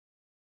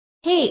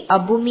Hey,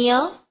 Abu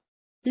Mia,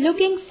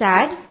 looking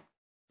sad?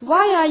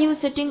 Why are you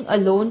sitting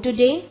alone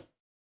today?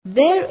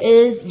 Where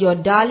is your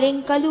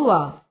darling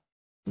Kalua?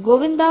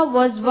 Govinda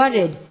was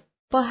worried.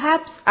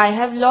 Perhaps I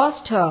have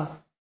lost her.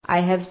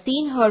 I have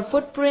seen her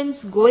footprints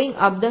going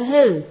up the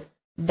hill.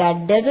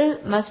 That devil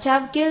must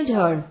have killed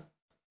her.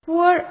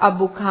 Poor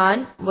Abu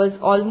Khan was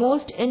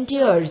almost in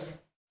tears.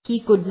 He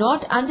could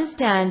not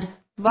understand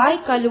why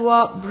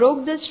Kalua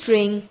broke the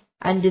string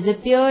and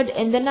disappeared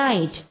in the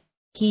night.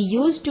 He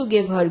used to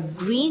give her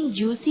green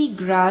juicy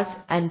grass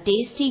and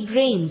tasty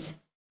grains,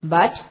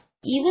 but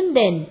even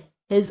then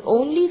his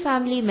only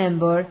family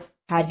member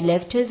had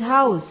left his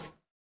house.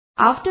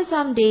 After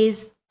some days,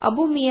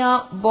 Abu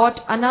Mia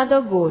bought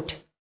another goat.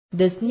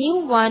 This new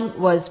one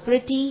was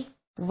pretty,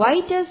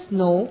 white as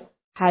snow,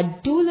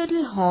 had two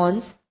little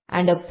horns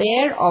and a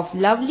pair of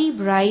lovely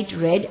bright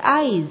red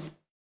eyes.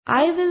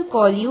 I will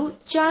call you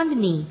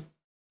Chandni.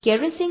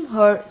 Caressing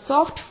her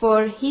soft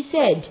fur, he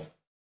said.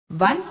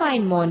 One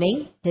fine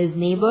morning, his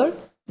neighbor,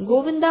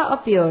 Govinda,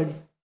 appeared.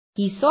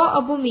 He saw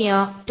Abu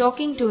Mia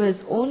talking to his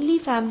only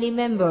family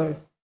member.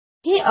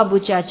 Hey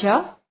Abu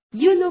Chacha,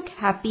 you look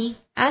happy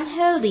and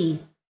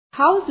healthy.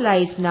 How's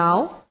life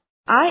now?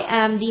 I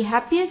am the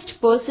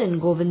happiest person,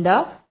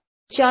 Govinda.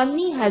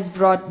 Chandni has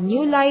brought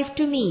new life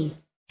to me.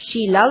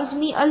 She loves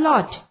me a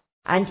lot,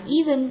 and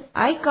even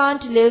I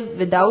can't live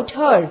without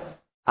her.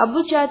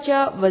 Abu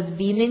Chacha was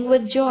beaming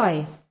with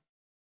joy.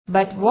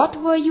 But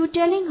what were you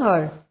telling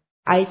her?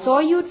 I saw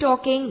you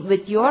talking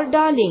with your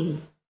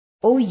darling.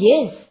 Oh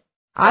yes,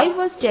 I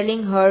was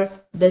telling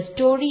her the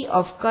story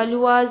of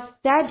Kalua's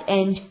sad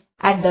end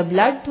at the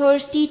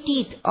bloodthirsty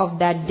teeth of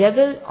that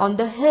devil on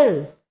the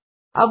hill.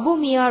 Abu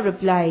Mia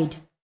replied,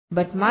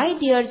 But my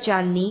dear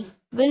Chandni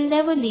will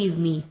never leave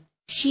me.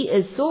 She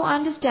is so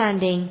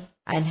understanding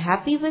and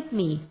happy with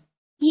me.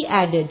 He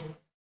added.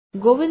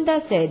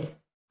 Govinda said,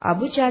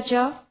 Abu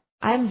Chacha,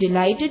 I am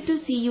delighted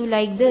to see you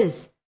like this.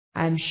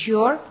 I am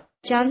sure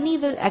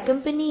Chandni will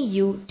accompany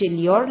you till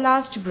your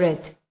last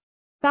breath.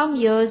 Some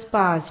years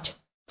passed.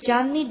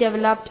 Chandni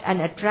developed an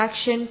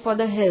attraction for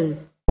the hill.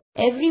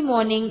 Every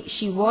morning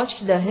she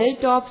watched the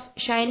hilltops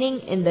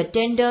shining in the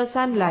tender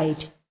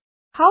sunlight.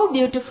 How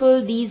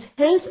beautiful these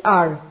hills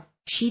are,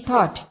 she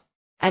thought,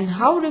 and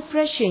how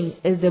refreshing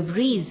is the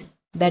breeze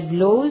that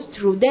blows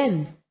through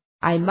them.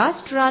 I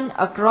must run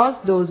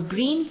across those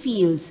green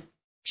fields.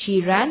 She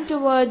ran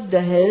towards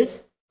the hills,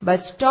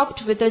 but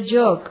stopped with a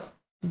jerk.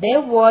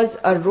 There was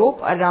a rope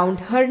around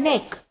her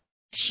neck.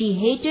 She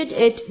hated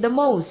it the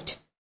most.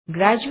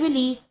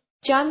 Gradually,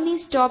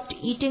 Chandni stopped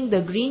eating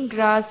the green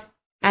grass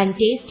and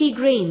tasty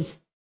grains.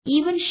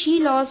 Even she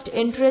lost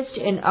interest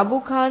in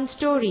Abu Khan's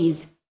stories.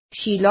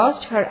 She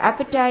lost her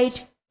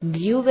appetite,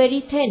 grew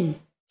very thin.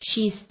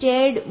 She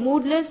stared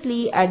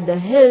moodlessly at the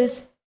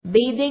hills,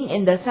 bathing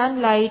in the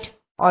sunlight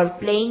or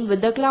playing with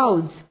the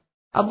clouds.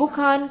 Abu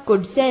Khan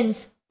could sense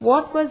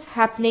what was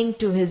happening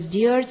to his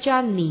dear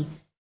Chandni.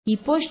 He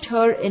pushed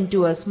her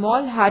into a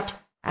small hut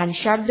and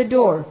shut the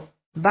door,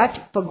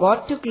 but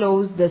forgot to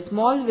close the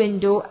small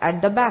window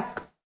at the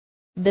back.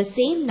 The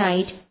same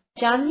night,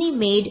 Chandni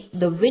made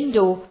the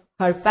window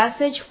her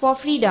passage for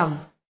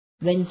freedom.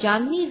 When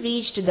Chandni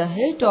reached the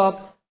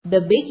hilltop, the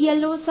big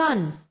yellow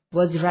sun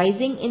was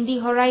rising in the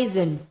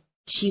horizon.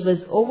 She was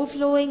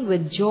overflowing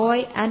with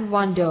joy and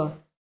wonder.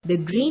 The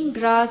green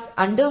grass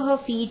under her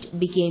feet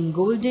became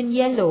golden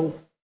yellow.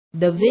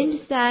 The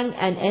wind sang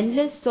an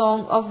endless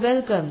song of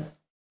welcome.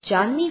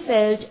 Chandni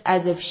felt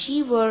as if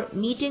she were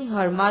meeting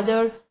her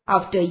mother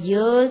after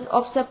years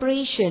of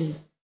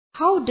separation.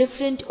 How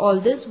different all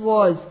this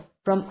was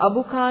from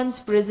Abu Khan's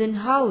prison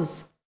house.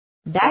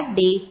 That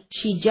day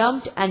she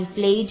jumped and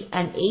played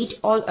and ate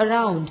all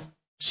around.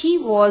 She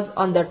was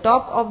on the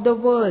top of the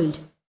world.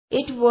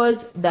 It was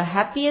the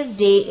happiest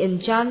day in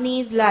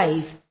Chandni's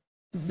life.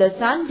 The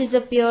sun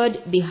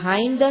disappeared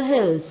behind the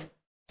hills.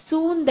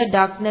 Soon the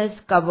darkness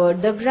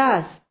covered the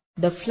grass,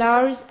 the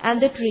flowers and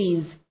the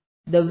trees.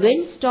 The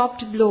wind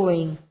stopped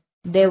blowing.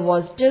 There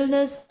was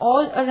stillness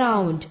all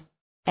around.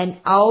 An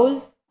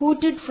owl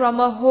hooted from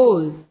a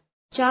hole.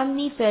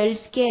 Chandni felt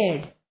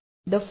scared.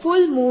 The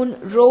full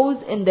moon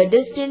rose in the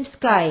distant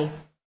sky.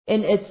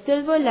 In its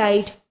silver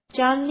light,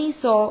 Chandni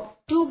saw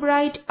two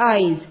bright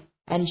eyes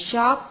and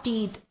sharp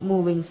teeth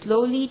moving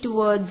slowly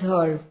towards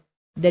her.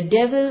 The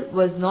devil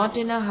was not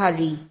in a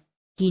hurry.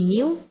 He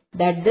knew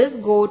that this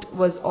goat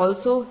was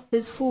also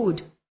his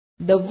food.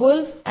 The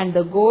wolf and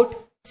the goat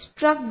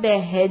struck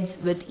their heads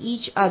with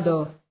each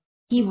other.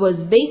 He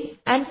was big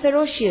and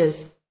ferocious,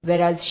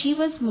 whereas she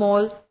was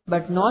small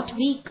but not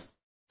weak.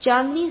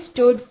 Chandni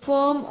stood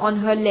firm on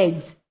her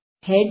legs,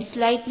 head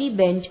slightly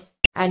bent,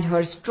 and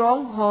her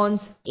strong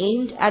horns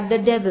aimed at the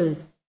devil.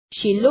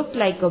 She looked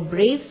like a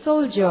brave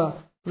soldier,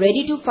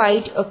 ready to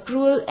fight a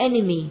cruel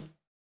enemy.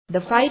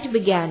 The fight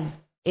began.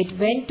 It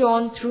went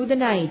on through the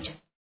night.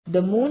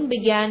 The moon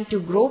began to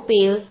grow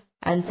pale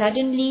and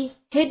suddenly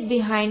hid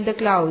behind the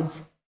clouds.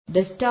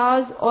 The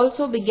stars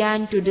also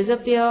began to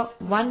disappear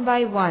one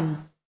by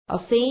one. A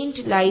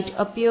faint light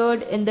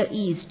appeared in the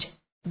east.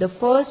 The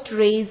first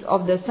rays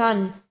of the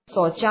sun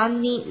saw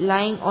Chandni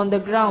lying on the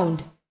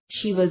ground.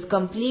 She was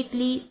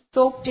completely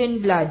soaked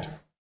in blood.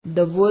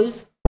 The wolf,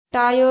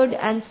 tired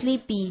and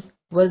sleepy,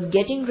 was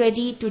getting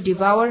ready to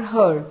devour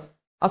her.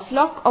 A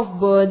flock of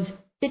birds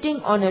sitting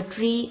on a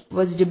tree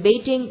was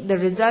debating the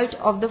result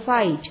of the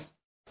fight.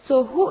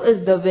 "So who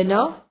is the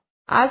winner?"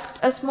 asked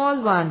a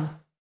small one.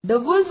 "The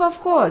wolf, of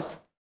course,"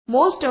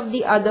 most of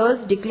the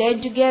others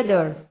declared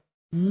together.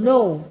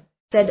 "No,"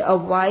 said a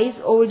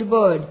wise old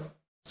bird.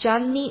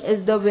 "Chandni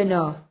is the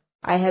winner.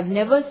 I have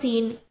never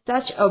seen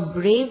such a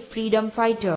brave freedom fighter."